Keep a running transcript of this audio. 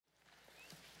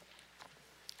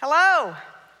Hello.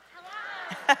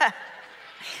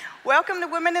 Welcome to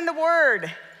Women in the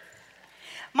Word.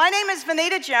 My name is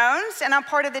Vanita Jones, and I'm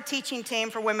part of the teaching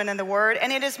team for Women in the Word,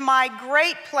 and it is my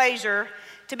great pleasure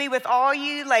to be with all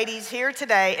you ladies here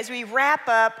today as we wrap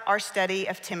up our study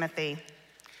of Timothy.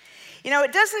 You know,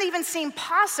 it doesn't even seem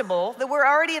possible that we're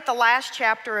already at the last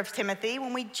chapter of Timothy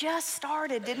when we just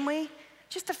started, didn't we?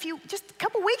 Just a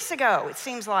couple weeks ago, it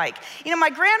seems like. You know, my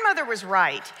grandmother was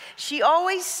right. She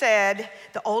always said,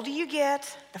 the older you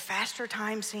get, the faster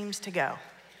time seems to go.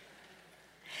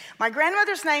 My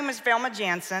grandmother's name was Velma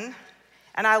Jansen,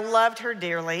 and I loved her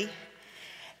dearly.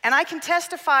 And I can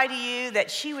testify to you that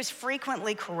she was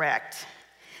frequently correct.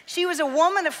 She was a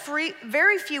woman of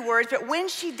very few words, but when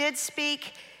she did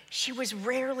speak, she was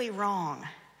rarely wrong.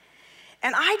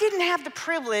 And I didn't have the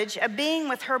privilege of being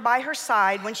with her by her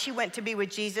side when she went to be with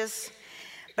Jesus,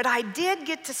 but I did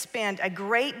get to spend a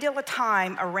great deal of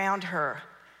time around her.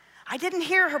 I didn't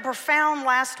hear her profound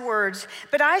last words,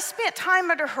 but I spent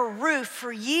time under her roof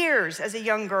for years as a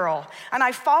young girl, and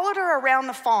I followed her around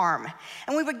the farm,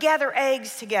 and we would gather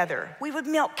eggs together. We would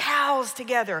milk cows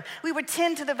together. We would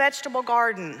tend to the vegetable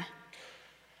garden.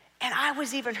 And I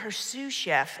was even her sous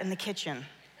chef in the kitchen,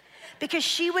 because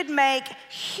she would make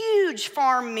huge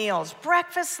farm meals,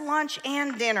 breakfast, lunch,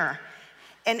 and dinner.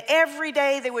 And every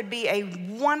day there would be a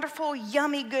wonderful,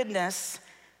 yummy goodness,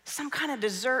 some kind of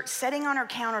dessert sitting on her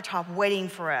countertop waiting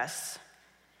for us.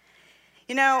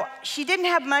 You know, she didn't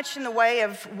have much in the way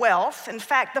of wealth. In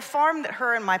fact, the farm that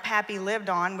her and my pappy lived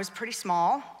on was pretty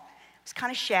small. It was kind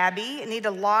of shabby. It needed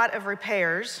a lot of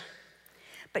repairs.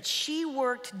 But she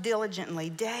worked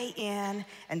diligently day in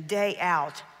and day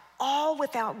out, all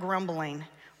without grumbling,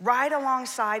 right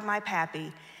alongside my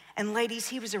pappy. And ladies,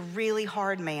 he was a really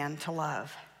hard man to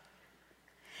love.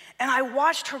 And I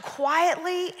watched her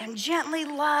quietly and gently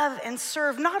love and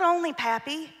serve not only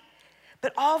pappy,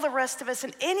 but all the rest of us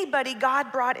and anybody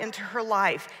God brought into her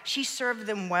life. She served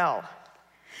them well.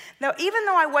 Now, even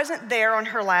though I wasn't there on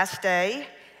her last day,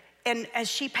 and as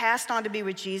she passed on to be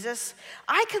with Jesus,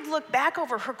 I could look back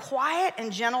over her quiet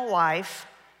and gentle life,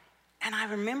 and I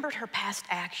remembered her past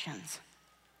actions.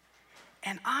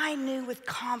 And I knew with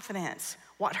confidence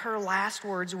what her last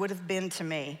words would have been to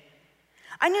me.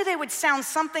 I knew they would sound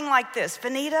something like this: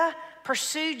 Vanita,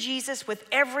 pursue Jesus with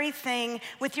everything,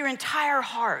 with your entire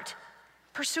heart.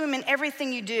 Pursue him in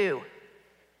everything you do.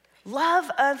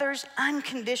 Love others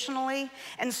unconditionally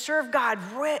and serve God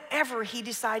wherever he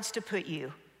decides to put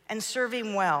you, and serve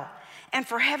him well. And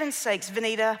for heaven's sakes,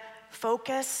 Vanita,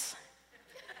 focus.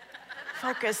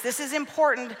 This is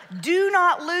important. Do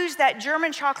not lose that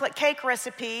German chocolate cake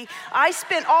recipe I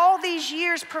spent all these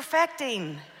years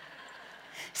perfecting.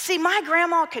 See, my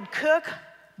grandma could cook,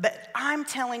 but I'm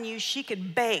telling you, she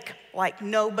could bake like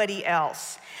nobody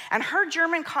else. And her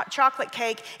German chocolate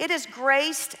cake, it has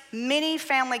graced many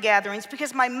family gatherings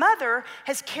because my mother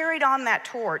has carried on that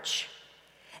torch.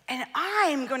 And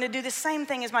I'm going to do the same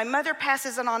thing as my mother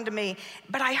passes it on to me.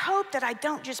 But I hope that I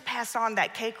don't just pass on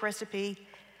that cake recipe.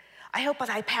 I hope that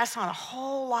I pass on a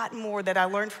whole lot more that I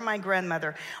learned from my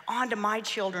grandmother on to my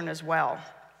children as well.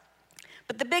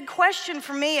 But the big question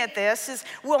for me at this is,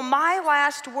 will my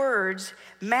last words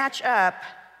match up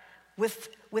with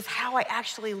how I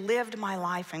actually lived my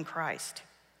life in Christ?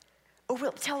 Or will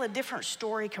it tell a different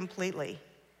story completely?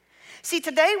 See,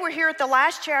 today we're here at the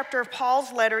last chapter of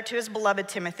Paul's letter to his beloved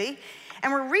Timothy,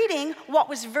 and we're reading what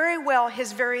was very well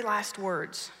his very last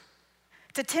words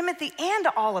to Timothy and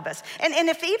to all of us. And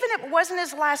if even it wasn't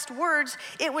his last words,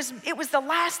 it was the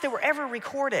last that were ever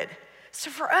recorded. So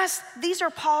for us, these are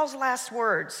Paul's last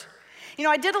words. You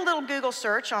know, I did a little Google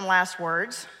search on last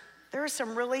words. There are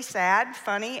some really sad,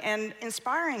 funny, and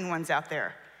inspiring ones out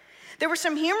there. There were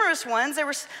some humorous ones. There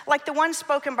was like the one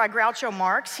spoken by Groucho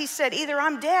Marx. He said, either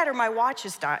I'm dead or my watch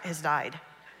has died.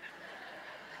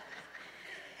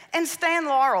 And Stan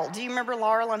Laurel, do you remember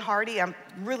Laurel and Hardy? I'm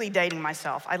really dating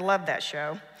myself. I love that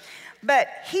show. But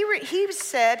he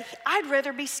said, I'd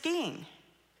rather be skiing.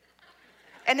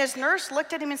 And his nurse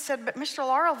looked at him and said, but Mr.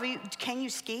 Laurel, can you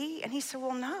ski? And he said,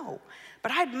 well, no,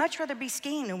 but I'd much rather be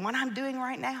skiing than what I'm doing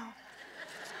right now.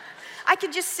 I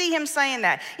could just see him saying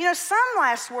that. You know, some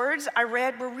last words I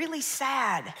read were really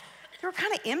sad. They were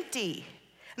kind of empty,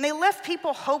 and they left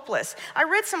people hopeless. I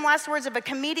read some last words of a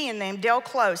comedian named Del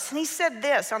Close, and he said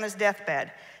this on his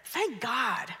deathbed: thank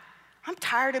God, I'm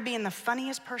tired of being the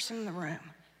funniest person in the room.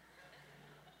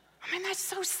 I mean, that's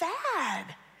so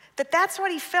sad that that's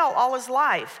what he felt all his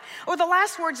life. Or the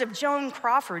last words of Joan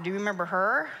Crawford, do you remember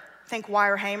her? Think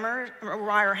wire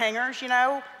hangers, you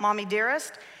know, Mommy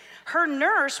Dearest. Her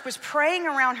nurse was praying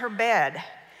around her bed,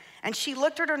 And she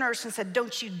looked at her nurse and said,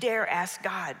 "Don't you dare ask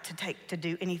God to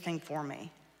do anything for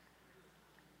me."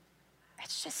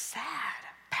 It's just sad,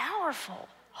 powerful,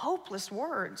 hopeless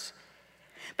words.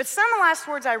 But some of the last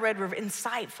words I read were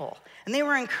insightful, and they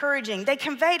were encouraging. They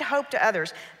conveyed hope to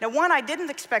others. Now, one I didn't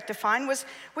expect to find was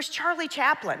Charlie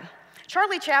Chaplin.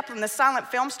 Charlie Chaplin, the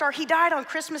silent film star, he died on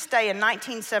Christmas Day in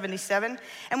 1977.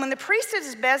 And when the priest at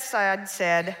his bedside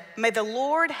said, "May the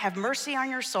Lord have mercy on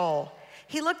your soul,"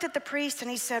 he looked at the priest and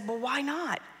he said, "Well, why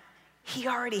not? It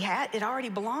already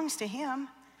belongs to him."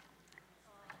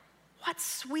 What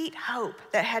sweet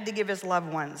hope that had to give his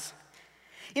loved ones.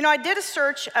 You know, I did a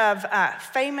search of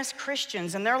famous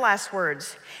Christians and their last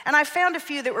words, and I found a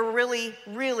few that were really,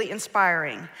 really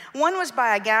inspiring. One was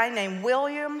by a guy named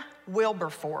William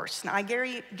Wilberforce. Now, I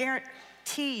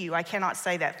guarantee you I cannot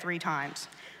say that 3 times.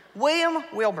 William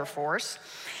Wilberforce.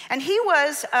 And he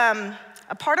was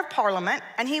a part of Parliament,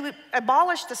 and he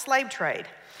abolished the slave trade.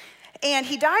 And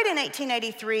he died in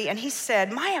 1883, and he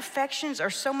said, "My affections are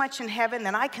so much in heaven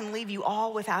that I can leave you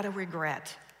all without a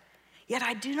regret. Yet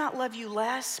I do not love you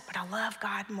less, but I love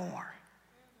God more."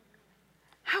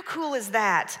 How cool is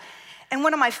that? And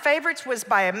one of my favorites was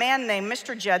by a man named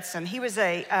Mr. Judson. He was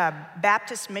a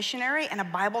Baptist missionary and a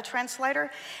Bible translator.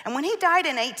 And when he died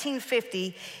in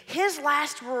 1850, his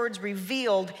last words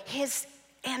revealed his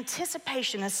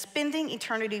anticipation of spending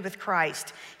eternity with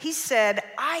Christ. He said,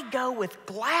 "I go with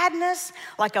gladness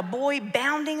like a boy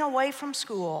bounding away from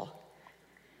school."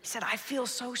 He said, "I feel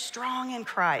so strong in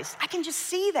Christ." I can just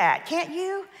see that, can't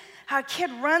you? How a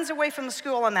kid runs away from the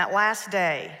school on that last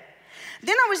day.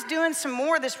 Then I was doing some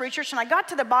more of this research, and I got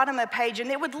to the bottom of the page,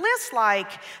 and it would list like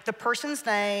the person's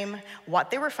name, what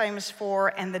they were famous for,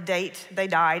 and the date they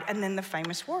died, and then the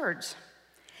famous words.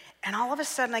 And all of a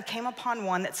sudden, I came upon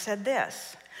one that said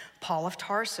this: Paul of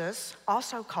Tarsus,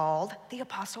 also called the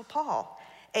Apostle Paul,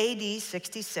 AD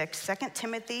 66, 2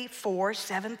 Timothy 4,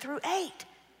 7 through 8.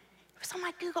 It was on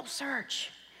my Google search.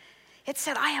 It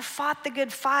said, "I have fought the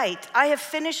good fight. I have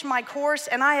finished my course,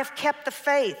 and I have kept the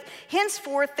faith.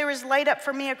 Henceforth, there is laid up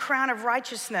for me a crown of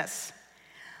righteousness."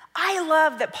 I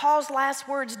love that Paul's last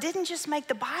words didn't just make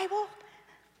the Bible,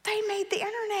 they made the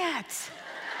internet.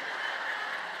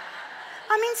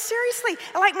 I mean, seriously,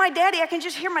 like my daddy, I can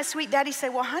just hear my sweet daddy say,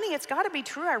 "Well, honey, it's gotta be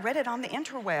true. I read it on the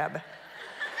interweb."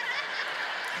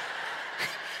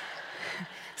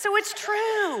 So it's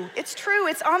true,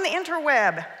 it's on the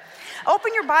interweb.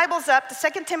 Open your Bibles up to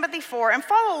 2 Timothy 4 and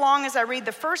follow along as I read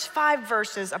the first 5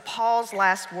 verses of Paul's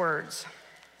last words.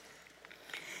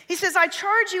 He says, "I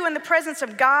charge you in the presence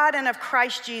of God and of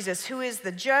Christ Jesus, who is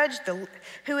to judge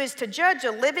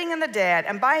the living and the dead,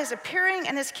 and by his appearing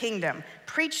in his kingdom,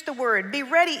 preach the word. Be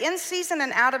ready in season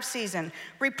and out of season.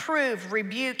 Reprove,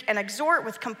 rebuke, and exhort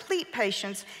with complete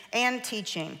patience and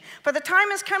teaching. For the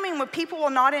time is coming when people will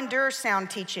not endure sound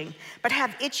teaching, but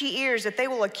have itchy ears, that they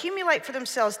will accumulate for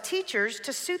themselves teachers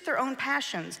to suit their own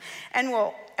passions, and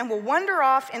will wander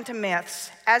off into myths.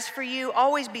 As for you,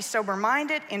 always be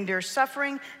sober-minded, endure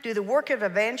suffering, do the work of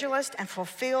evangelist, and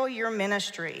fulfill your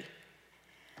ministry."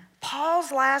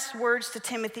 Paul's last words to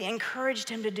Timothy encouraged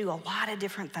him to do a lot of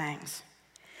different things.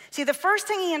 See, the first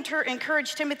thing he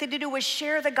encouraged Timothy to do was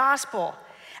share the gospel.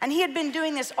 And he had been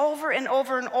doing this over and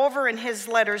over and over in his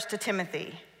letters to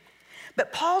Timothy.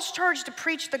 But Paul's charge to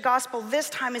preach the gospel this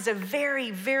time is a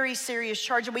very, very serious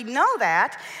charge. And we know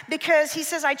that because he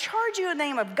says, "I charge you in the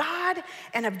name of God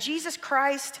and of Jesus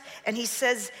Christ." And he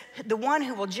says, "the one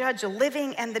who will judge the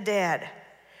living and the dead."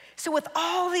 So with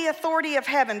all the authority of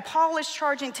heaven, Paul is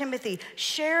charging Timothy,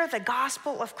 share the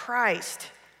gospel of Christ.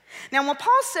 Now, when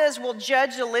Paul says we'll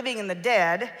judge the living and the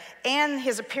dead and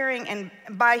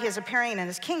by his appearing in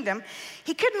his kingdom,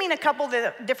 he could mean a couple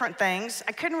of different things.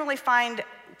 I couldn't really find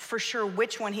for sure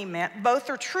which one he meant. Both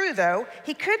are true, though.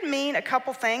 He could mean a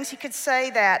couple things. He could say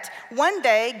that one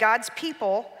day God's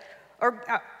people,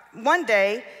 one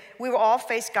day we will all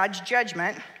face God's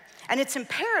judgment, and it's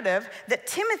imperative that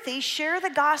Timothy share the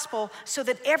gospel so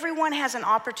that everyone has an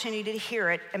opportunity to hear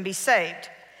it and be saved.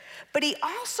 But he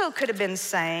also could have been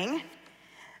saying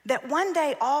that one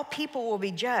day all people will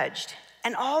be judged.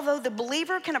 And although the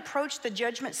believer can approach the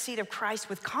judgment seat of Christ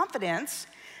with confidence,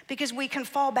 because we can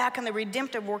fall back on the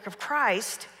redemptive work of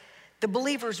Christ, the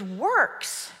believer's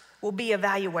works will be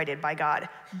evaluated by God.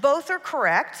 Both are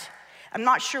correct. I'm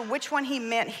not sure which one he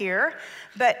meant here,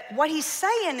 but what he's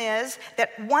saying is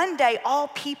that one day all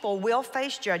people will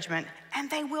face judgment and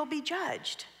they will be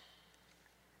judged.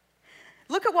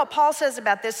 Look at what Paul says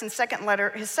about this in his second letter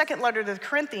to the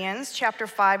Corinthians, chapter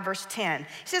 5, verse 10.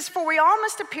 He says, "For we all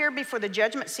must appear before the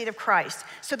judgment seat of Christ,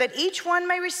 so that each one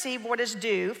may receive what is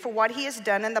due for what he has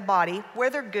done in the body,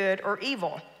 whether good or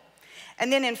evil.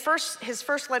 And then in his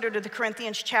first letter to the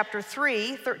Corinthians, chapter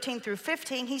 3, 13 through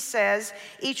 15, he says,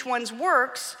 each one's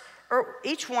work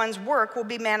will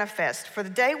be manifest, for the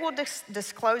day will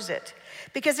disclose it,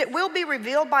 because it will be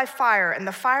revealed by fire, and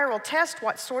the fire will test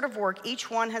what sort of work each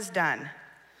one has done.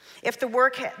 If the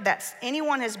work that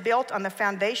anyone has built on the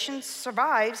foundation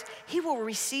survives, he will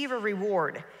receive a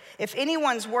reward. If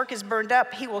anyone's work is burned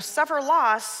up, he will suffer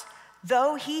loss,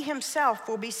 though he himself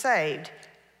will be saved,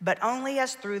 but only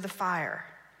as through the fire.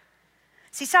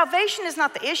 See, salvation is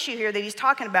not the issue here that he's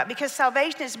talking about, because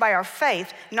salvation is by our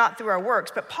faith, not through our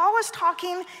works. But Paul is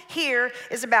talking here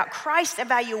is about Christ's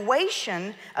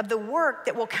evaluation of the work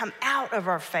that will come out of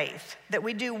our faith that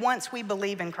we do once we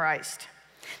believe in Christ.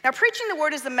 Now, preaching the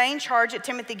word is the main charge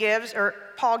that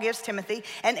Paul gives Timothy,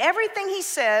 and everything he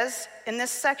says in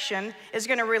this section is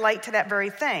going to relate to that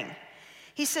very thing.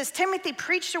 He says, Timothy,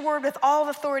 preach the word with all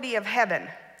authority of heaven.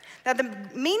 Now, the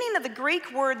meaning of the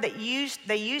Greek word that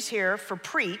they use here for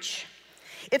preach,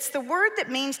 it's the word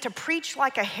that means to preach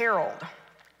like a herald.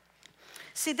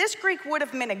 See, this Greek would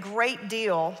have meant a great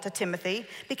deal to Timothy,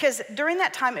 because during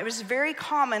that time it was very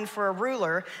common for a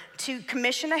ruler to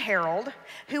commission a herald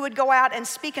who would go out and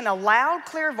speak in a loud,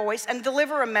 clear voice and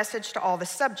deliver a message to all the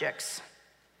subjects.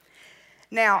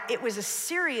 Now, it was a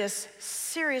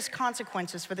serious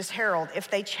consequences for this herald if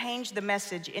they changed the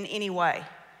message in any way.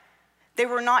 They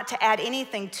were not to add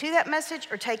anything to that message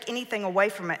or take anything away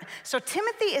from it. So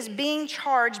Timothy is being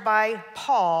charged by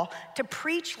Paul to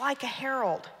preach like a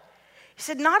herald. He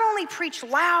said, not only preach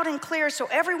loud and clear so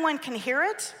everyone can hear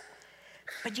it,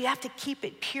 but you have to keep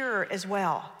it pure as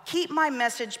well. Keep my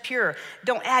message pure.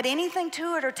 Don't add anything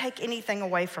to it or take anything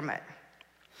away from it.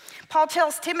 Paul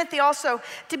tells Timothy also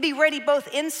to be ready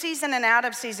both in season and out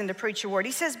of season to preach the word.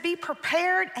 He says, be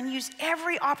prepared and use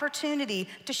every opportunity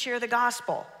to share the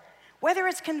gospel, whether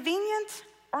it's convenient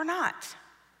or not.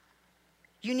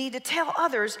 You need to tell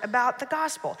others about the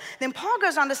gospel. Then Paul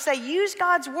goes on to say, use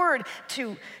God's word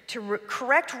to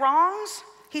correct wrongs.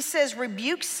 He says,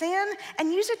 rebuke sin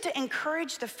and use it to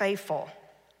encourage the faithful.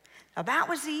 Now that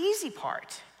was the easy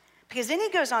part, because then he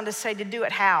goes on to say to do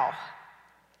it how?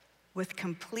 With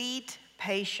complete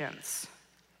patience.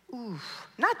 Ooh,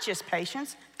 not just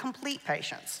patience, complete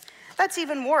patience. That's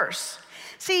even worse.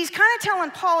 See, he's kind of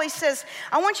telling Paul, he says,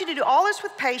 I want you to do all this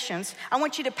with patience. I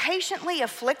want you to patiently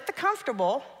afflict the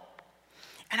comfortable,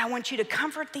 and I want you to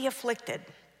comfort the afflicted.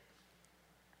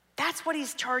 That's what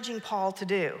he's charging Paul to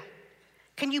do.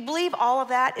 Can you believe all of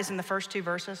that is in the first two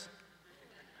verses?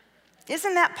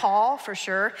 Isn't that Paul for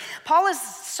sure? Paul is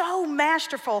so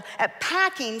masterful at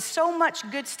packing so much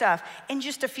good stuff in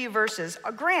just a few verses.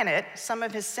 Granted, some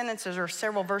of his sentences are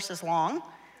several verses long,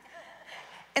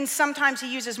 and sometimes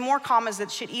he uses more commas that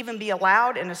should even be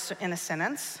allowed in a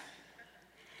sentence.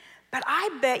 But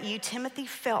I bet you Timothy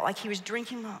felt like he was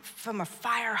drinking from a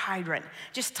fire hydrant,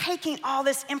 just taking all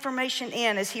this information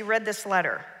in as he read this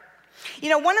letter. You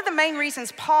know, one of the main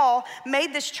reasons Paul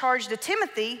made this charge to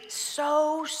Timothy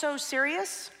so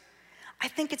serious, I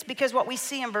think it's because what we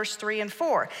see in verse 3 and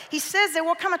 4. He says there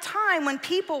will come a time when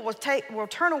people will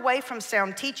turn away from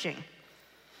sound teaching.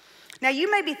 Now,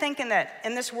 you may be thinking that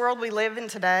in this world we live in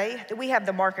today, that we have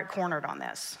the market cornered on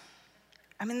this.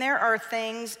 I mean, there are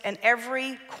things in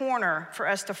every corner for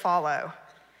us to follow.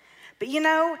 But you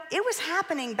know, it was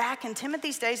happening back in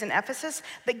Timothy's days in Ephesus,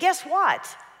 but guess what?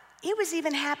 It was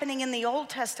even happening in the Old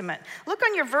Testament. Look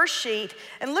on your verse sheet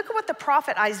and look at what the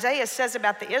prophet Isaiah says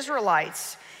about the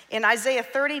Israelites in Isaiah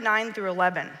 39 through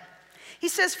 11. He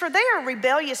says, for they are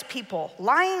rebellious people,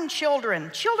 lying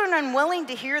children unwilling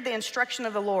to hear the instruction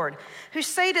of the Lord, who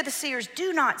say to the seers,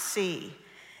 do not see,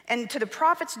 and to the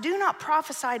prophets, do not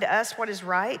prophesy to us what is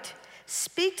right.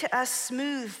 Speak to us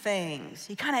smooth things.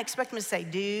 You kind of expect them to say,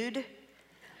 dude,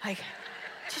 like,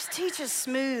 just teach us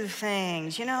smooth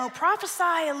things, you know,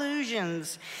 prophesy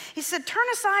illusions. He said, turn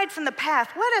aside from the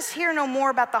path. Let us hear no more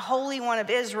about the Holy One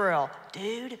of Israel.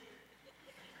 Dude,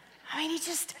 I mean,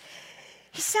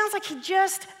 he sounds like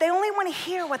they only want to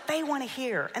hear what they want to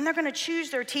hear, and they're going to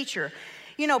choose their teacher.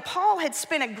 You know, Paul had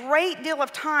spent a great deal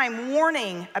of time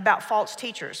warning about false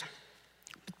teachers.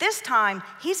 But this time,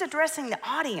 he's addressing the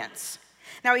audience.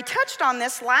 Now, he touched on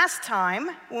this last time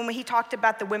when he talked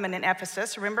about the women in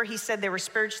Ephesus. Remember, he said they were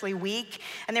spiritually weak,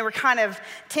 and they were kind of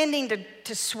tending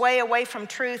to sway away from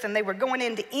truth, and they were going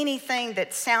into anything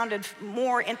that sounded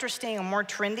more interesting or more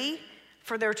trendy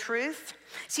for their truth.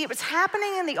 See, it was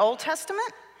happening in the Old Testament,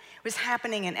 it was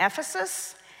happening in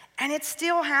Ephesus, and it's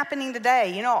still happening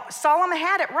today. You know, Solomon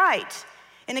had it right.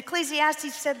 In Ecclesiastes, he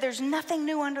said, there's nothing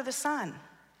new under the sun.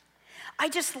 I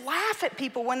just laugh at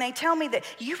people when they tell me that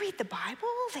you read the Bible,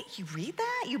 that you read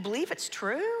that, you believe it's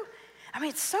true. I mean,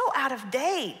 it's so out of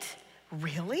date.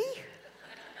 Really?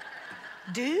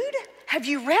 Dude, have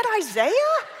you read Isaiah?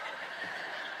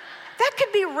 That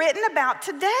could be written about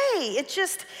today.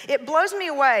 It blows me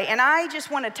away. And I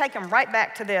just want to take him right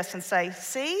back to this and say,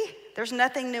 see, there's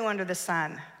nothing new under the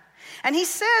sun. And he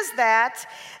says that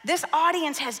this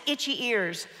audience has itchy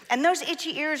ears, and those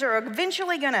itchy ears are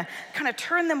eventually going to kind of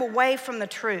turn them away from the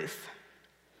truth.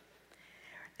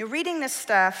 Now, reading this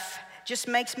stuff just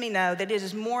makes me know that it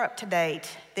is more up to date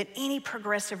than any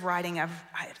progressive writing has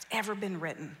ever been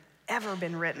written.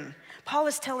 Paul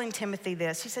is telling Timothy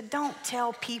this. He said, don't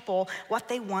tell people what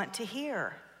they want to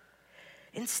hear.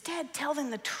 Instead, tell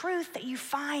them the truth that you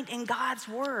find in God's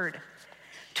word.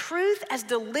 Truth as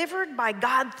delivered by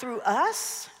God through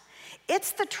us.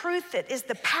 It's the truth that is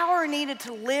the power needed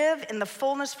to live in the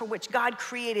fullness for which God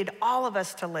created all of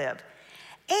us to live.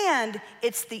 And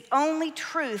it's the only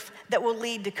truth that will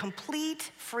lead to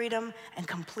complete freedom and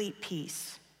complete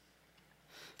peace.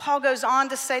 Paul goes on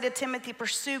to say to Timothy,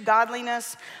 pursue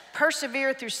godliness,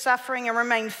 persevere through suffering, and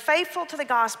remain faithful to the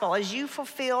gospel as you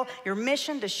fulfill your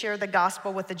mission to share the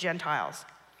gospel with the Gentiles.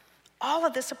 All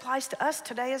of this applies to us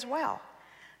today as well.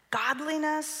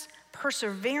 Godliness,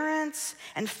 perseverance,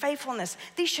 and faithfulness.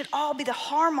 These should all be the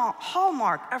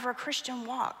hallmark of our Christian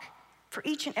walk for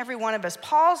each and every one of us.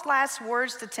 Paul's last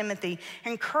words to Timothy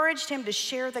encouraged him to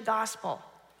share the gospel.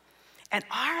 And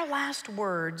our last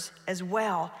words, as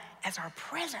well as our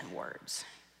present words,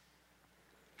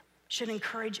 should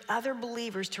encourage other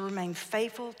believers to remain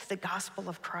faithful to the gospel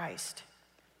of Christ.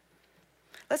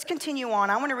 Let's continue on.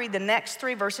 I want to read the next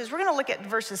 3 verses. We're going to look at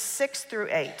verses 6 through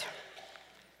 8.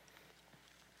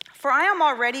 For I am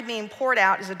already being poured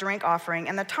out as a drink offering,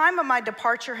 and the time of my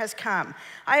departure has come.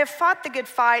 I have fought the good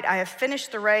fight, I have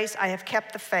finished the race, I have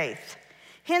kept the faith.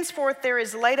 Henceforth there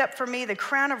is laid up for me the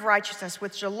crown of righteousness,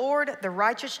 which the Lord, the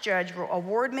righteous judge, will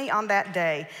award me on that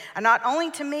day, and not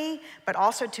only to me, but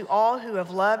also to all who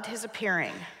have loved his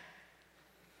appearing.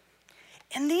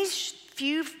 In these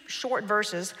few short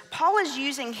verses, Paul is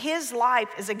using his life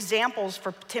as examples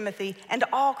for Timothy and to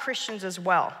all Christians as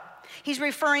well. He's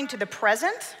referring to the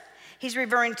present, he's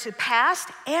referring to past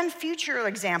and future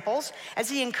examples as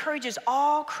he encourages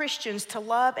all Christians to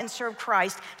love and serve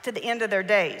Christ to the end of their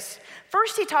days.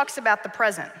 First, he talks about the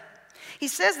present. He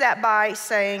says that by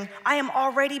saying, I am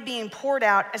already being poured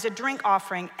out as a drink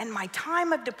offering, and my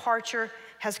time of departure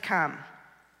has come.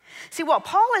 See, what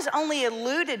Paul has only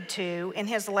alluded to in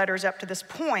his letters up to this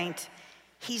point,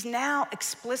 he's now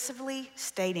explicitly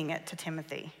stating it to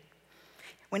Timothy.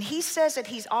 When he says that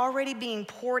he's already being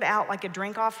poured out like a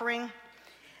drink offering,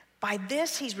 by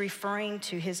this he's referring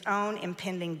to his own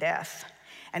impending death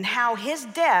and how his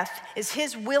death is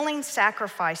his willing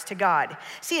sacrifice to God.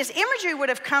 See, his imagery would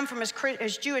have come from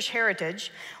his Jewish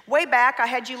heritage. Way back, I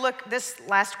had you look this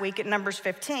last week at Numbers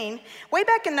 15. Way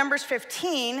back in Numbers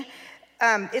 15,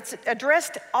 it's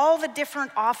addressed all the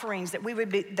different offerings that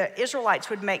the Israelites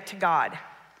would make to God.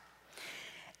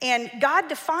 And God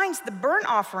defines the burnt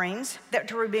offerings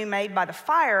that were being made by the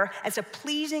fire as a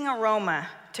pleasing aroma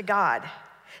to God.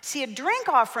 See, a drink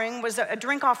offering was a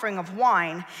drink offering of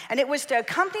wine, and it was to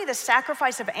accompany the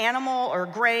sacrifice of animal or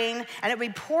grain, and it would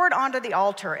be poured onto the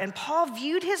altar. And Paul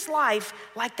viewed his life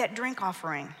like that drink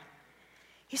offering.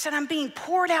 He said, I'm being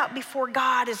poured out before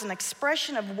God as an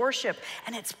expression of worship,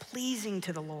 and it's pleasing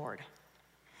to the Lord.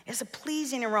 It's a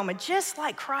pleasing aroma, just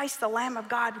like Christ, the Lamb of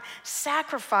God,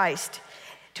 sacrificed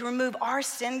to remove our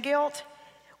sin guilt.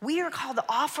 We are called to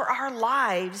offer our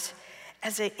lives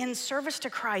in service to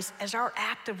Christ as our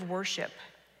act of worship.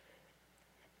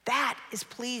 That is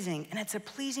pleasing, and it's a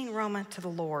pleasing aroma to the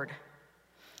Lord.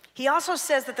 He also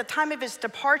says that the time of his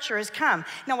departure has come.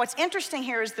 Now, what's interesting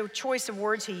here is the choice of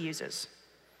words he uses.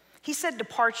 He said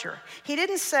departure. He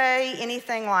didn't say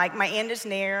anything like, my end is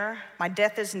near, my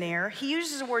death is near. He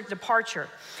uses the word departure.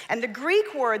 And the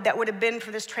Greek word that would have been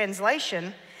for this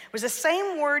translation was the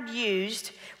same word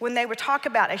used when they would talk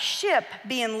about a ship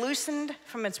being loosened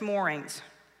from its moorings.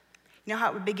 You know how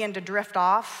it would begin to drift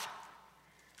off?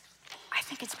 I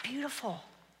think it's beautiful.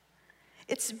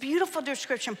 It's a beautiful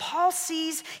description. Paul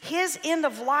sees his end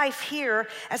of life here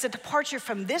as a departure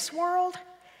from this world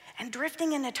and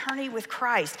drifting in eternity with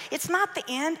Christ. It's not the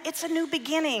end, it's a new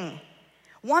beginning,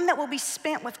 one that will be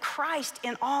spent with Christ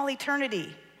in all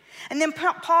eternity. And then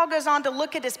Paul goes on to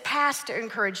look at his past to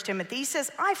encourage Timothy. He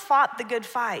says, I fought the good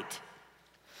fight.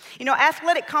 You know,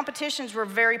 athletic competitions were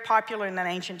very popular in the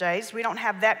ancient days. We don't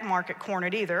have that market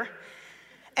cornered either.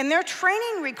 And their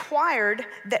training required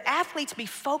that athletes be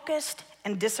focused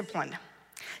and disciplined.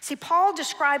 See, Paul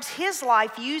describes his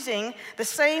life using the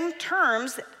same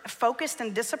terms, focused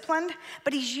and disciplined,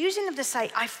 but he's using them to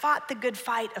say, I fought the good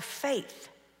fight of faith.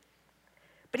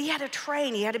 But he had to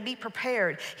train, he had to be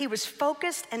prepared. He was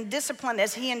focused and disciplined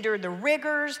as he endured the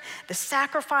rigors, the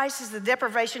sacrifices, the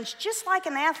deprivations, just like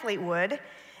an athlete would,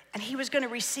 and he was going to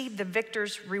receive the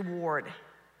victor's reward.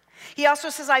 He also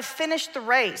says, I finished the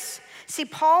race. See,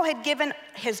 Paul had given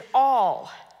his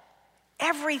all,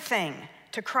 everything,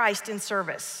 to Christ in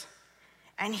service.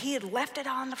 And he had left it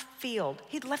on the field.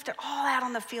 He'd left it all out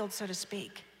on the field, so to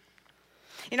speak.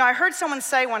 You know, I heard someone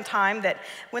say one time that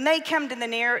when they come to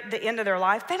the end of their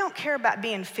life, they don't care about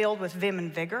being filled with vim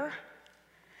and vigor.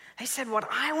 They said, what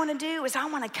I want to do is I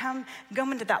want to go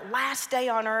into that last day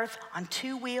on earth on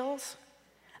 2 wheels.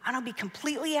 I don't be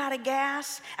completely out of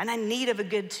gas and in need of a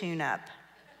good tune-up.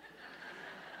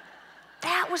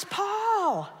 That was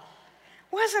Paul,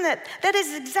 wasn't it? That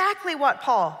is exactly what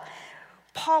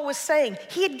Paul was saying.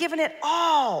 He had given it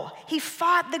all. He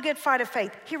fought the good fight of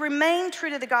faith. He remained true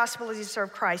to the gospel as he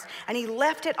served Christ, and he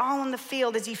left it all on the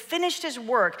field as he finished his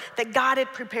work that God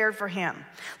had prepared for him.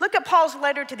 Look at Paul's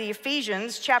letter to the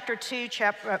Ephesians, chapter 2,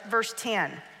 verse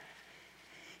 10.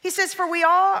 He says, for we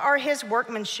all are his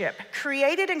workmanship,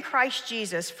 created in Christ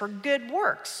Jesus for good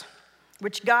works,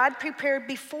 which God prepared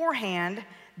beforehand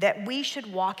that we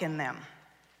should walk in them.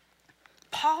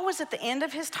 Paul was at the end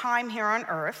of his time here on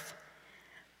earth,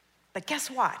 but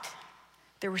guess what?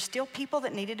 There were still people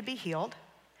that needed to be healed.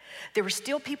 There were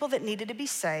still people that needed to be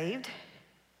saved.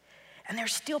 And there were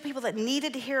still people that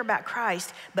needed to hear about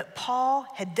Christ, but Paul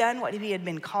had done what he had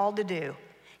been called to do.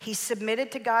 He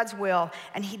submitted to God's will,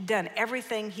 and he'd done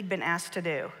everything he'd been asked to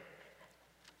do.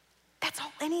 That's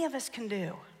all any of us can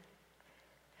do.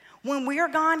 When we are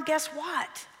gone, guess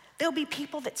what? There'll be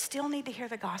people that still need to hear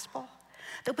the gospel.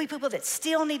 There'll be people that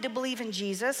still need to believe in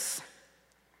Jesus.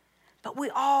 But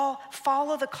we all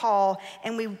follow the call,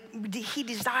 and he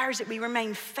desires that we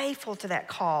remain faithful to that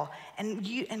call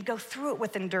and go through it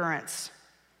with endurance.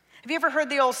 Have you ever heard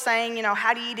the old saying, you know,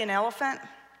 how do you eat an elephant?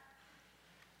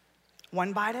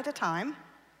 1 bite at a time.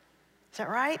 Is that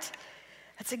right?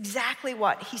 That's exactly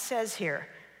what he says here.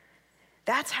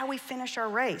 That's how we finish our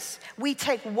race. We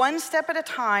take 1 step at a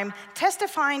time,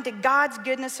 testifying to God's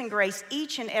goodness and grace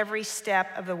each and every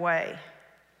step of the way.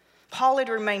 Paul had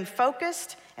remained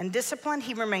focused and disciplined.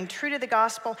 He remained true to the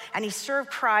gospel, and he served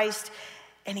Christ,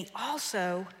 and he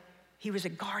was a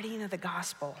guardian of the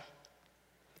gospel.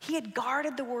 He had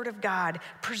guarded the word of God,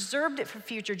 preserved it for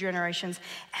future generations,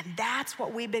 and that's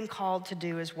what we've been called to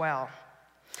do as well.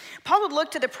 Paul had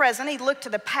looked to the present, he looked to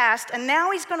the past, and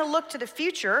now he's going to look to the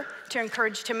future to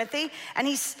encourage Timothy, and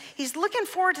he's looking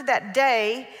forward to that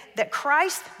day that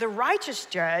Christ, the righteous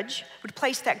judge, would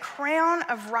place that crown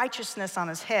of righteousness on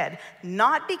his head,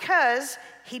 not because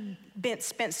he'd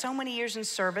spent so many years in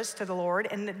service to the Lord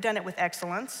and done it with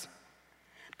excellence,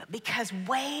 but because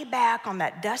way back on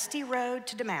that dusty road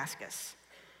to Damascus,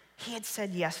 he had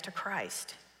said yes to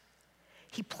Christ.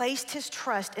 He placed his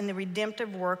trust in the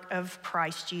redemptive work of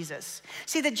Christ Jesus.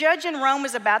 See, the judge in Rome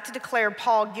was about to declare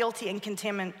Paul guilty and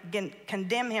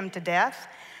condemn him to death,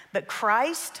 but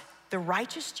Christ, the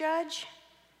righteous judge,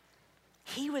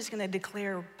 he was going to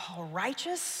declare Paul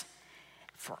righteous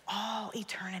for all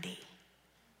eternity.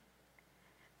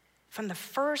 From the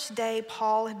first day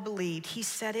Paul had believed, he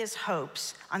set his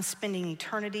hopes on spending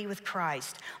eternity with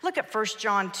Christ. Look at 1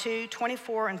 John 2,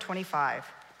 24 and 25.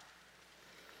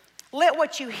 Let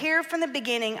what you hear from the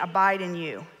beginning abide in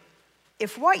you.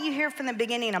 If what you hear from the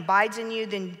beginning abides in you,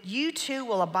 then you too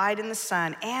will abide in the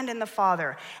Son and in the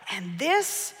Father. And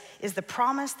this is the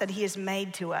promise that he has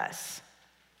made to us: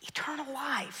 eternal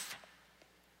life.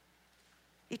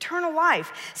 Eternal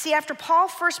life. See, after Paul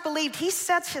first believed, he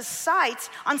sets his sights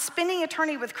on spending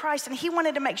eternity with Christ, and he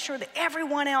wanted to make sure that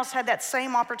everyone else had that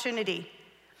same opportunity.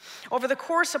 Over the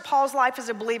course of Paul's life as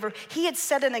a believer, he had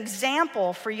set an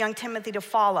example for young Timothy to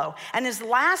follow. And his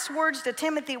last words to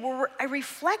Timothy were a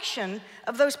reflection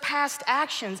of those past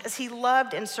actions as he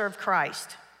loved and served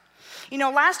Christ. You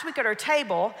know, last week at our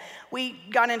table, we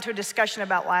got into a discussion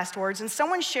about last words, and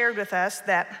someone shared with us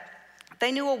that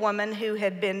they knew a woman who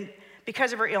had been,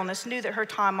 because of her illness, knew that her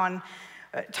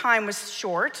time was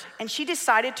short, and she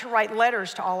decided to write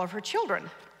letters to all of her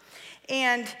children.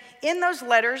 And in those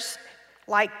letters,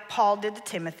 like Paul did to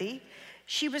Timothy,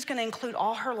 she was going to include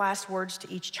all her last words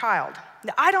to each child.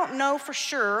 Now, I don't know for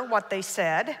sure what they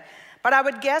said, but I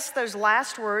would guess those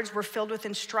last words were filled with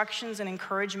instructions and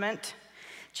encouragement,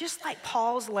 just like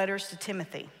Paul's letters to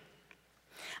Timothy.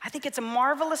 I think it's a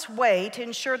marvelous way to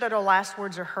ensure that our last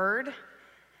words are heard,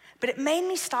 but it made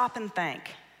me stop and think.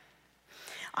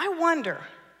 I wonder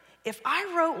if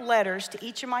I wrote letters to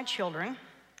each of my children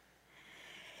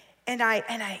and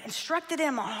I instructed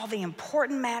them on all the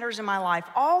important matters in my life,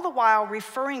 all the while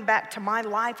referring back to my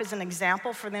life as an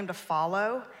example for them to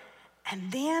follow,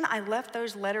 and then I left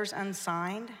those letters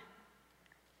unsigned,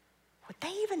 would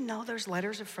they even know those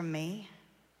letters are from me?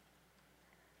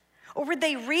 Or would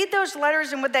they read those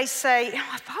letters and would they say,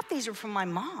 I thought these were from my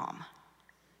mom.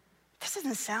 This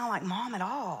doesn't sound like mom at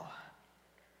all.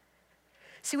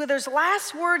 See, will those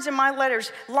last words in my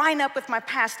letters line up with my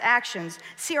past actions?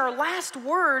 See, our last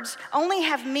words only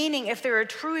have meaning if they're a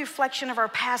true reflection of our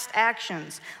past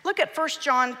actions. Look at 1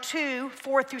 John 2,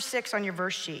 4 through 6 on your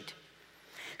verse sheet.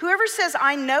 Whoever says,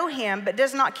 I know him, but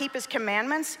does not keep his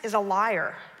commandments is a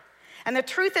liar. And the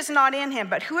truth is not in him,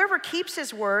 but whoever keeps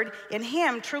his word, in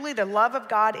him truly the love of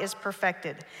God is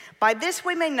perfected. By this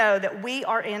we may know that we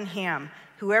are in him.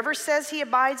 Whoever says he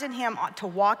abides in him ought to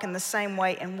walk in the same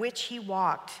way in which he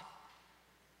walked.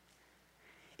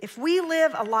 If we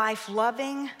live a life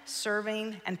loving,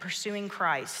 serving, and pursuing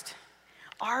Christ,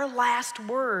 our last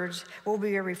words will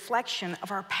be a reflection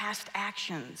of our past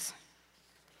actions.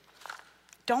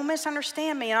 Don't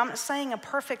misunderstand me, and I'm not saying a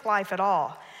perfect life at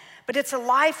all, but it's a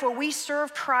life where we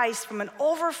serve Christ from an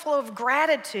overflow of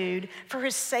gratitude for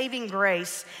his saving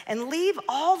grace and leave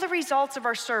all the results of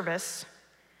our service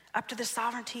up to the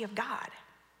sovereignty of God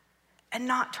and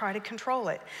not try to control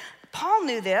it. Paul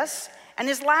knew this, and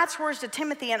his last words to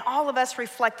Timothy and all of us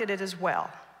reflected it as well.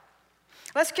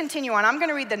 Let's continue on. I'm going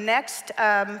to read the next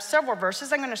several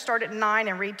verses. I'm going to start at 9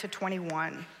 and read to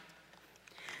 21.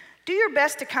 Do your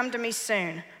best to come to me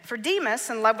soon, for Demas,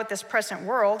 in love with this present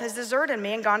world, has deserted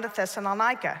me and gone to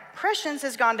Thessalonica. Crescens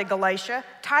has gone to Galatia,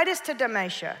 Titus to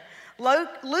Dalmatia.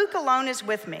 Luke alone is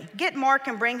with me. Get Mark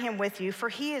and bring him with you, for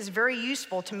he is very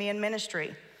useful to me in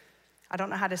ministry. I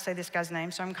don't know how to say this guy's name,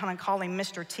 so I'm going to call him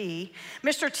Mr. T.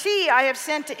 Mr. T, I have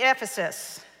sent to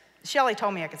Ephesus. Shelley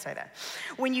told me I could say that.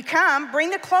 When you come,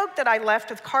 bring the cloak that I left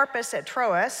with Carpus at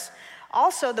Troas,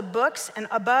 also the books, and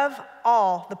above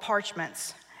all, the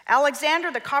parchments.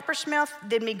 Alexander the coppersmith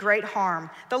did me great harm.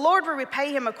 The Lord will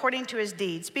repay him according to his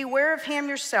deeds. Beware of him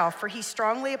yourself, for he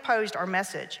strongly opposed our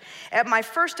message. At my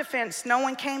first offense, no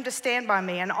one came to stand by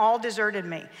me, and all deserted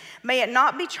me. May it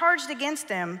not be charged against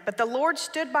them, but the Lord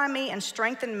stood by me and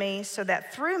strengthened me, so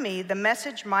that through me the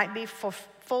message might be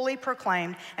fully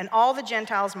proclaimed, and all the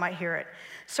Gentiles might hear it.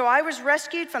 So I was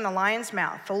rescued from the lion's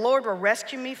mouth. The Lord will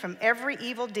rescue me from every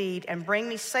evil deed and bring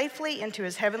me safely into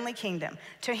his heavenly kingdom.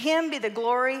 To him be the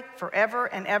glory forever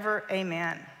and ever.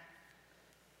 Amen.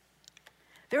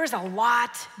 There is a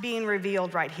lot being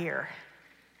revealed right here.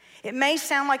 It may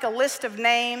sound like a list of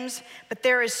names, but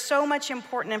there is so much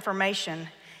important information,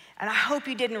 and I hope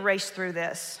you didn't race through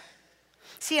this.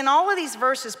 See, in all of these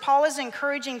verses, Paul is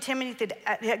encouraging Timothy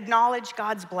to acknowledge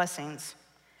God's blessings.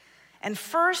 And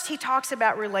first, he talks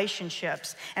about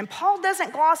relationships. And Paul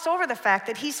doesn't gloss over the fact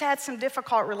that he's had some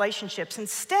difficult relationships.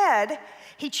 Instead,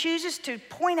 he chooses to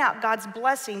point out God's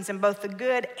blessings in both the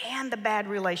good and the bad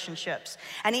relationships.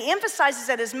 And he emphasizes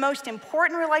that his most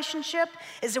important relationship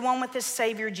is the one with his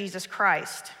Savior, Jesus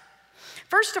Christ.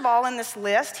 First of all, in this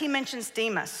list, he mentions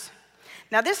Demas.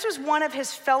 Now, this was one of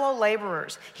his fellow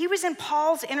laborers. He was in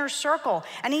Paul's inner circle,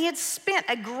 and he had spent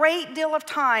a great deal of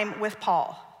time with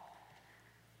Paul.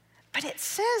 But it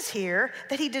says here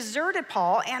that he deserted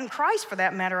Paul, and Christ for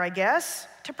that matter, I guess,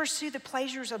 to pursue the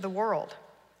pleasures of the world.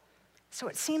 So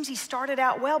it seems he started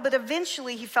out well, but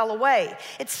eventually he fell away.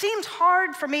 It seems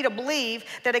hard for me to believe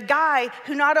that a guy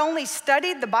who not only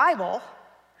studied the Bible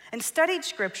and studied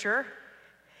Scripture,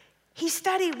 he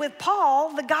studied with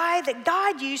Paul, the guy that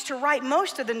God used to write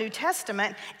most of the New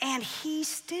Testament, and he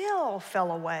still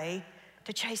fell away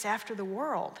to chase after the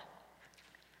world.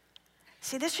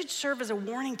 See, this should serve as a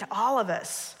warning to all of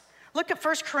us. Look at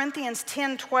 1 Corinthians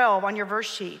 10:12 on your verse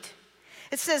sheet.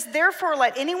 It says, therefore,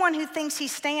 let anyone who thinks he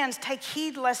stands take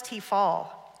heed lest he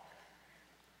fall.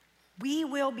 We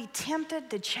will be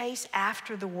tempted to chase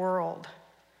after the world.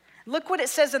 Look what it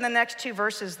says in the next two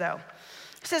verses, though.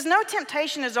 It says, no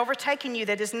temptation is overtaking you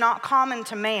that is not common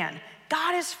to man.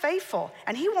 God is faithful,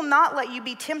 and he will not let you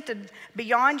be tempted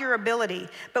beyond your ability.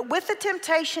 But with the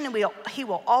temptation, he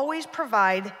will always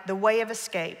provide the way of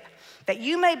escape, that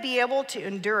you may be able to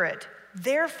endure it.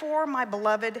 Therefore, my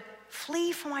beloved,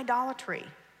 flee from idolatry.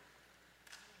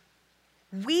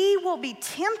 We will be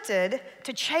tempted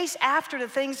to chase after the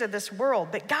things of this world,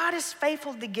 but God is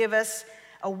faithful to give us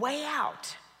a way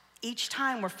out each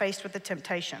time we're faced with the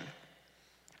temptation.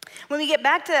 When we get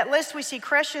back to that list, we see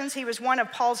Crescens. He was one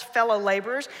of Paul's fellow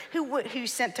laborers who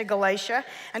sent to Galatia.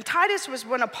 And Titus was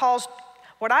one of Paul's,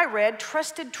 what I read,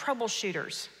 trusted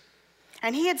troubleshooters.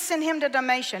 And he had sent him to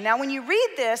Dalmatia. Now, when you read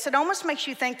this, it almost makes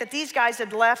you think that these guys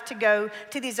had left to go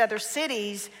to these other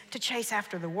cities to chase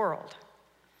after the world.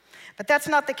 But that's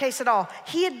not the case at all.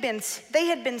 They had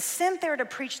been sent there to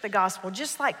preach the gospel,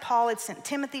 just like Paul had sent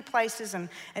Timothy places and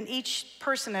each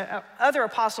person, other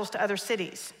apostles to other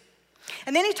cities.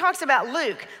 And then he talks about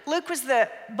Luke. Luke was the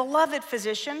beloved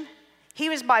physician. He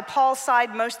was by Paul's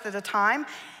side most of the time.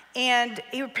 And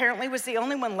he apparently was the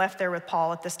only one left there with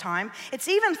Paul at this time. It's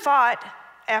even thought,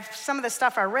 after some of the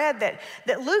stuff I read,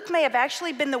 that Luke may have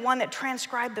actually been the one that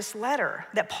transcribed this letter,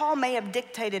 that Paul may have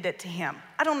dictated it to him.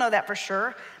 I don't know that for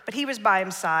sure, but he was by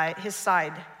his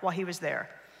side while he was there.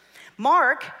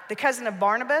 Mark, the cousin of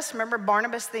Barnabas, remember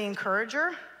Barnabas the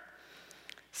encourager?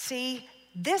 See,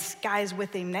 this guy is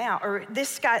with him now, or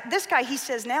this guy he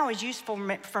says now is useful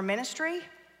for ministry.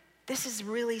 This is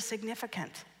really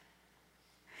significant.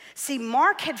 See,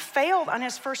 Mark had failed on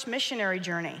his first missionary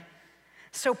journey.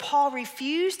 So Paul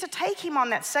refused to take him on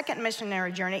that second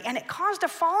missionary journey, and it caused a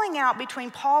falling out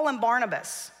between Paul and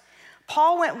Barnabas.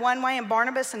 Paul went one way, and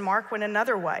Barnabas and Mark went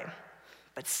another way.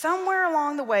 But somewhere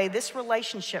along the way, this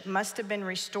relationship must have been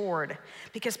restored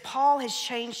because Paul has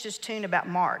changed his tune about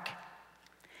Mark.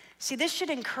 See, this should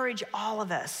encourage all of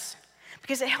us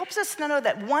because it helps us to know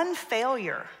that one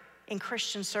failure in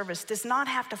Christian service does not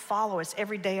have to follow us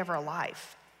every day of our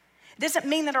life. It doesn't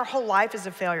mean that our whole life is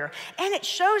a failure. And it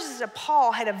shows us that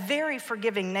Paul had a very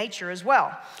forgiving nature as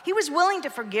well. He was willing to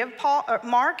forgive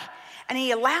Mark, and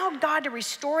he allowed God to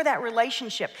restore that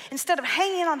relationship instead of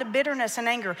hanging on to bitterness and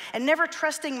anger and never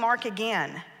trusting Mark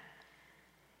again.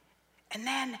 And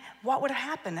then what would have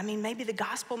happened? I mean, maybe the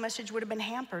gospel message would have been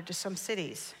hampered to some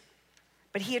cities.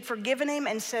 But he had forgiven him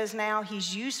and says now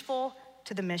he's useful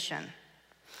to the mission.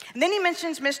 And then he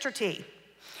mentions Mr. T.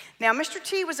 Now, Mr.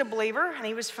 T was a believer, and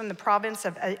he was from the province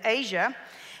of Asia.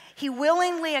 He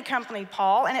willingly accompanied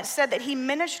Paul, and it said that he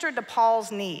ministered to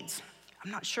Paul's needs. I'm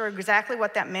not sure exactly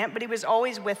what that meant, but he was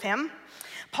always with him.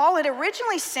 Paul had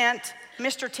originally sent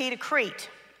Mr. T to Crete,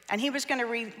 and he was going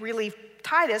to relieve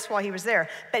Titus while he was there.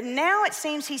 But now it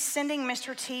seems he's sending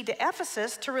Mr. T to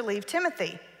Ephesus to relieve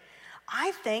Timothy.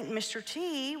 I think Mr.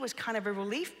 T was kind of a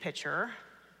relief pitcher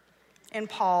in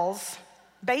Paul's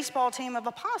baseball team of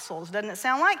apostles, doesn't it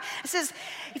sound like? It says,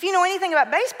 if you know anything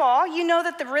about baseball, you know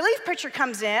that the relief pitcher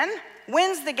comes in,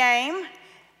 wins the game,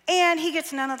 and he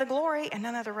gets none of the glory and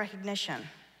none of the recognition.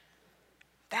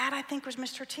 That, I think, was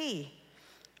Mr. T.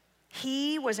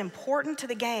 He was important to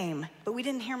the game, but we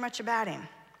didn't hear much about him.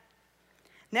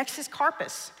 Next is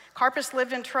Carpus. Carpus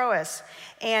lived in Troas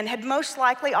and had most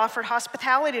likely offered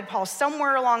hospitality to Paul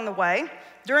somewhere along the way.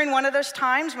 During one of those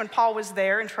times when Paul was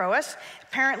there in Troas,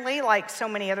 apparently, like so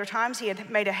many other times, he had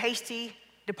made a hasty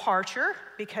departure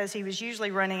because he was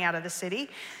usually running out of the city.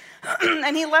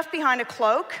 And he left behind a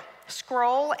cloak,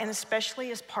 scroll, and especially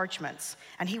his parchments.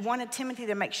 And he wanted Timothy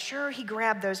to make sure he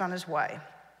grabbed those on his way.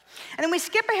 And then we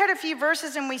skip ahead a few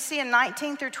verses and we see in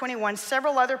 19 through 21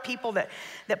 several other people that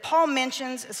Paul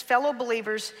mentions as fellow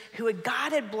believers who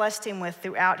God had blessed him with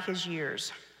throughout his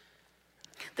years.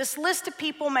 This list of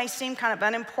people may seem kind of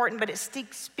unimportant, but it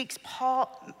speaks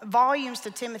volumes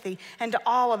to Timothy and to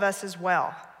all of us as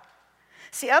well.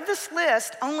 See, of this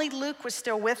list, only Luke was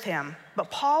still with him, but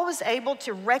Paul was able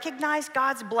to recognize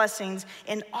God's blessings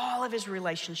in all of his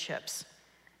relationships,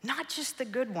 not just the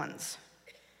good ones.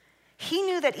 He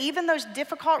knew that even those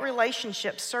difficult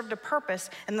relationships served a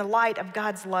purpose in the light of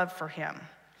God's love for him.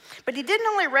 But he didn't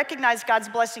only recognize God's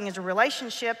blessing in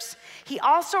relationships, he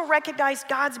also recognized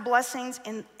God's blessings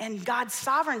and God's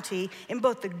sovereignty in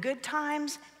both the good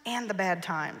times and the bad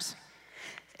times.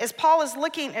 As Paul is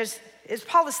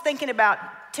thinking about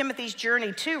Timothy's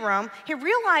journey to Rome, he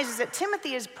realizes that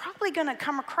Timothy is probably going to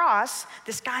come across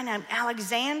this guy named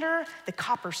Alexander the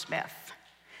coppersmith.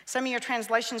 Some of your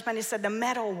translations might have said the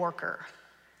metal worker.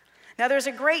 Now, there's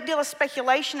a great deal of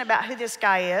speculation about who this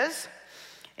guy is.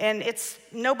 And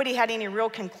nobody had any real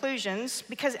conclusions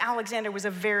because Alexander was a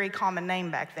very common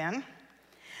name back then.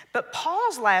 But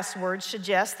Paul's last words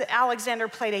suggest that Alexander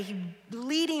played a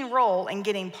leading role in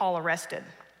getting Paul arrested.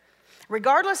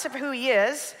 Regardless of who he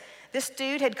is, this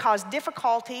dude had caused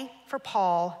difficulty for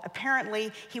Paul.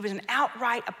 Apparently, he was an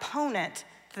outright opponent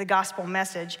to the gospel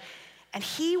message. And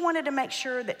he wanted to make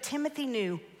sure that Timothy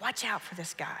knew, watch out for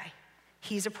this guy.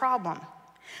 He's a problem.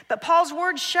 But Paul's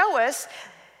words show us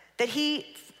that he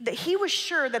was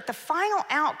sure that the final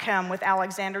outcome with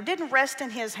Alexander didn't rest in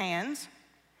his hands.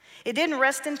 It didn't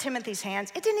rest in Timothy's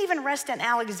hands. It didn't even rest in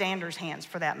Alexander's hands,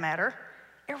 for that matter.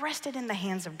 It rested in the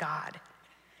hands of God.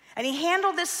 And he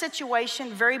handled this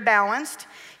situation very balanced.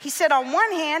 He said on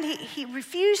one hand, he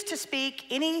refused to speak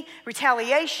any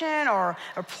retaliation or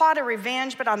plot of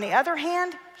revenge, but on the other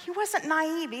hand, he wasn't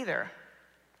naive either.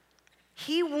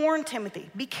 He warned Timothy,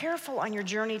 be careful on your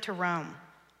journey to Rome.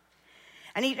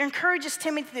 And he encourages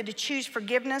Timothy to choose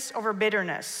forgiveness over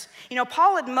bitterness. You know,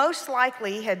 Paul had most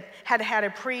likely had a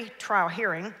pre-trial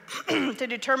hearing to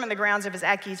determine the grounds of his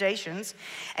accusations.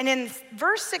 And in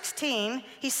verse 16,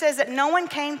 he says that no one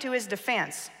came to his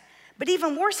defense. But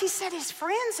even worse, he said his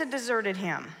friends had deserted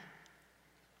him.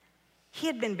 He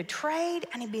had been betrayed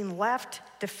and he'd been left to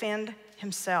defend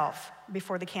himself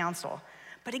before the council.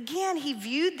 But again, he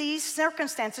viewed these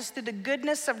circumstances through the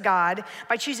goodness of God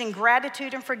by choosing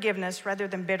gratitude and forgiveness rather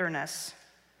than bitterness.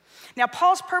 Now,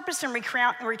 Paul's purpose in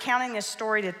recounting this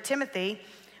story to Timothy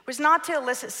was not to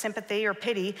elicit sympathy or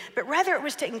pity, but rather it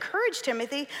was to encourage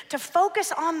Timothy to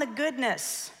focus on the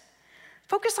goodness.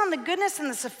 Focus on the goodness and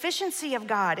the sufficiency of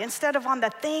God instead of on the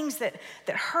things that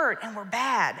hurt and were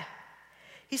bad.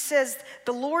 He says,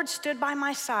 the Lord stood by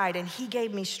my side and he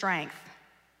gave me strength.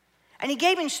 And he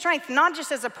gave him strength, not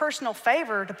just as a personal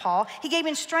favor to Paul, he gave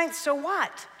him strength so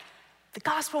what? The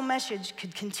gospel message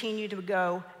could continue to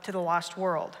go to the lost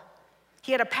world.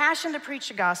 He had a passion to preach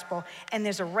the gospel, and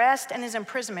his arrest and his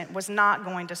imprisonment was not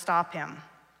going to stop him.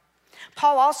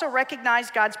 Paul also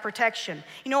recognized God's protection.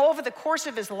 You know, over the course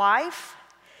of his life,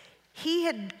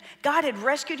 God had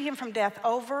rescued him from death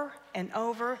over and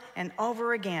over and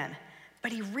over again.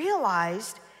 But he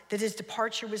realized that his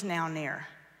departure was now near.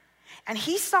 And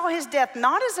he saw his death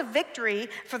not as a victory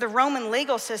for the Roman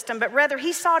legal system, but rather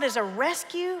he saw it as a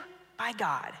rescue by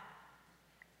God.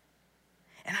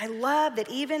 And I love that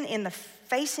even in the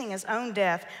facing his own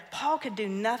death, Paul could do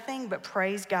nothing but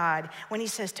praise God when he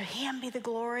says, to him be the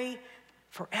glory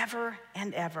forever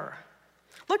and ever.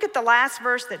 Look at the last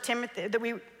verse that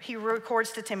he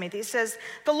records to Timothy. It says,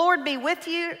 the Lord be with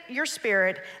you, your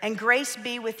spirit, and grace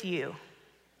be with you.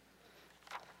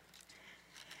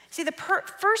 See, the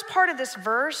first part of this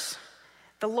verse,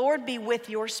 the Lord be with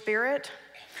your spirit,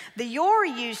 the your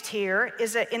used here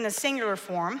is in the singular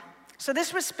form. So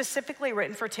this was specifically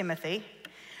written for Timothy.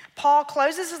 Paul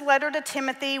closes his letter to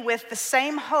Timothy with the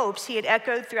same hopes he had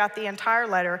echoed throughout the entire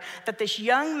letter, that this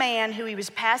young man who he was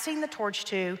passing the torch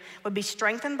to would be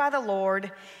strengthened by the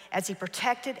Lord as he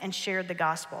protected and shared the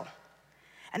gospel,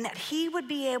 and that he would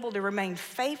be able to remain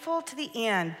faithful to the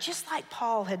end, just like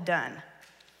Paul had done.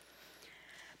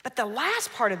 But the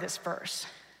last part of this verse,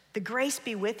 the grace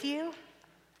be with you,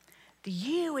 the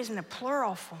you is in a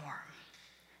plural form.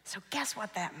 So guess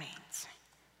what that means?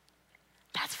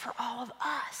 That's for all of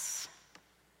us.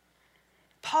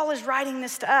 Paul is writing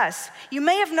this to us. You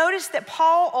may have noticed that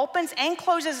Paul opens and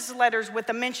closes his letters with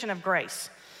a mention of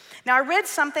grace. Now, I read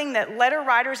something that letter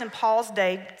writers in Paul's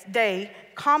day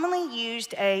commonly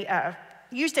used a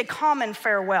common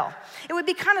farewell. It would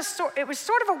be it was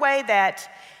sort of a way that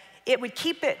it would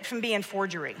keep it from being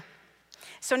forgery.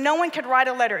 So no one could write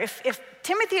a letter. If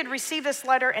Timothy had received this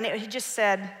letter and it had just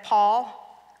said, Paul,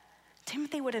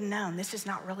 Timothy would have known this is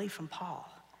not really from Paul.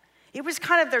 It was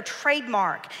kind of their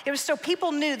trademark. It was so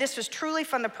people knew this was truly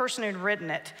from the person who'd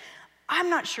written it. I'm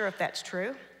not sure if that's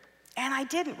true, and I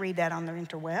didn't read that on the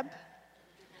interweb.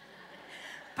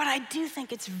 But I do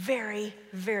think it's very,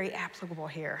 very applicable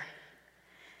here.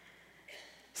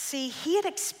 See, he had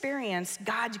experienced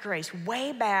God's grace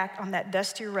way back on that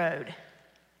dusty road.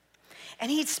 And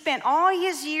he'd spent all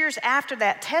his years after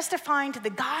that testifying to the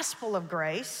gospel of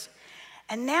grace.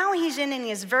 And now he's in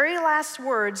his very last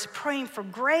words, praying for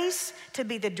grace to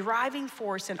be the driving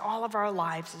force in all of our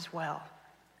lives as well.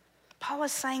 Paul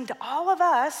is saying to all of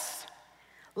us,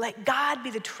 let God be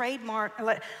the trademark,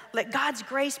 let God's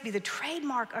grace be the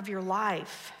trademark of your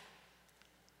life.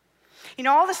 You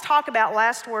know, all this talk about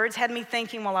last words had me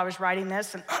thinking while I was writing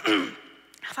this, and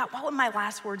I thought, what would my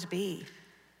last words be?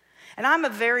 And I'm a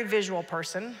very visual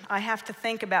person. I have to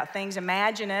think about things,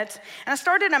 imagine it. And I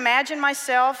started to imagine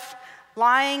myself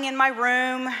lying in my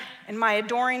room and my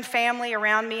adoring family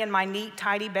around me in my neat,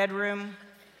 tidy bedroom.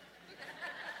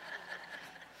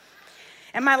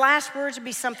 And my last words would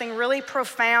be something really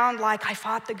profound like, I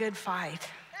fought the good fight.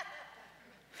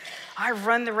 I've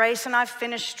run the race and I've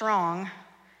finished strong.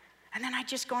 And then I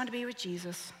just go on to be with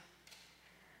Jesus.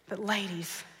 But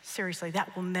ladies, seriously,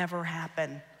 that will never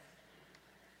happen.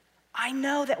 I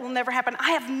know that will never happen.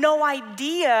 I have no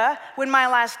idea when my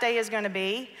last day is going to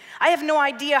be. I have no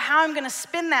idea how I'm going to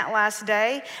spend that last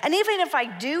day. And even if I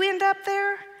do end up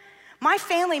there, my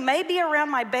family may be around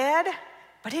my bed,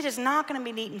 but it is not going to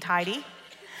be neat and tidy.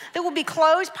 There will be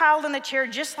clothes piled in the chair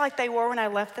just like they were when I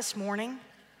left this morning.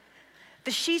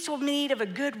 The sheets will need of a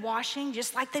good washing,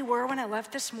 just like they were when I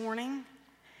left this morning.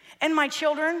 And my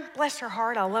children, bless their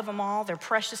heart, I love them all. They're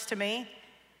precious to me.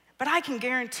 But I can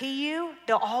guarantee you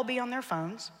they'll all be on their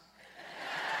phones.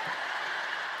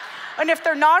 And if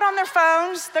they're not on their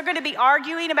phones, they're gonna be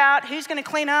arguing about who's gonna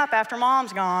clean up after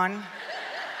mom's gone.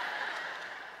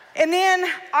 And then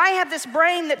I have this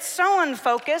brain that's so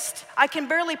unfocused, I can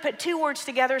barely put two words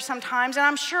together sometimes, and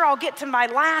I'm sure I'll get to my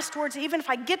last words, even if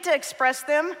I get to express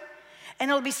them,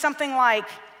 and it'll be something like,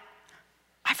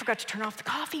 I forgot to turn off the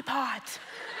coffee pot.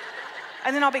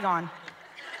 And then I'll be gone.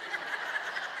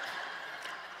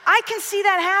 I can see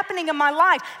that happening in my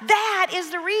life. That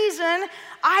is the reason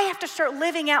I have to start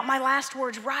living out my last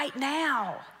words right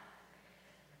now.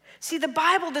 See, the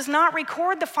Bible does not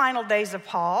record the final days of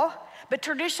Paul, but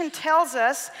tradition tells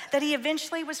us that he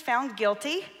eventually was found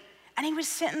guilty and he was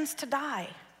sentenced to die.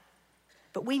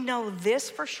 But we know this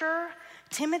for sure.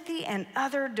 Timothy and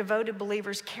other devoted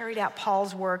believers carried out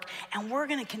Paul's work, and we're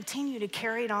going to continue to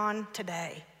carry it on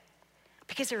today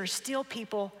because there are still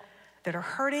people that are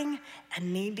hurting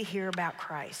and need to hear about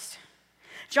Christ.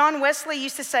 John Wesley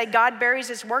used to say, God buries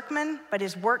his workmen, but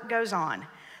his work goes on.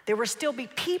 There will still be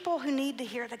people who need to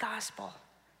hear the gospel.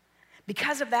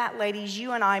 Because of that, ladies,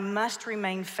 you and I must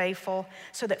remain faithful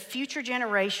so that future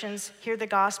generations hear the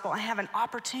gospel and have an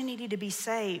opportunity to be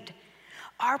saved.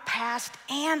 Our past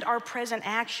and our present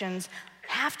actions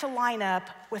have to line up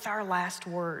with our last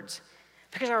words,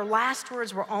 because our last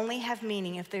words will only have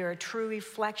meaning if they are a true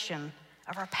reflection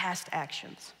of our past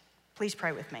actions. Please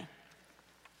pray with me.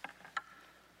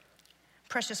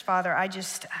 Precious Father, I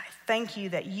thank you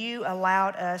that you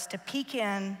allowed us to peek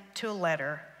into a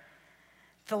letter,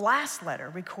 the last letter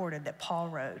recorded that Paul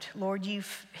wrote. Lord, you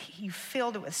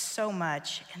filled it with so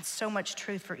much and so much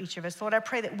truth for each of us. Lord, I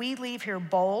pray that we leave here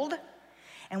bold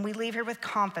and we leave here with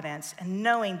confidence and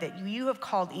knowing that you have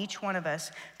called each one of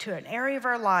us to an area of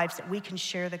our lives that we can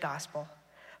share the gospel.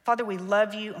 Father, we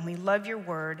love you and we love your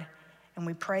word, and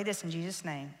we pray this in Jesus'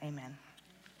 name, amen.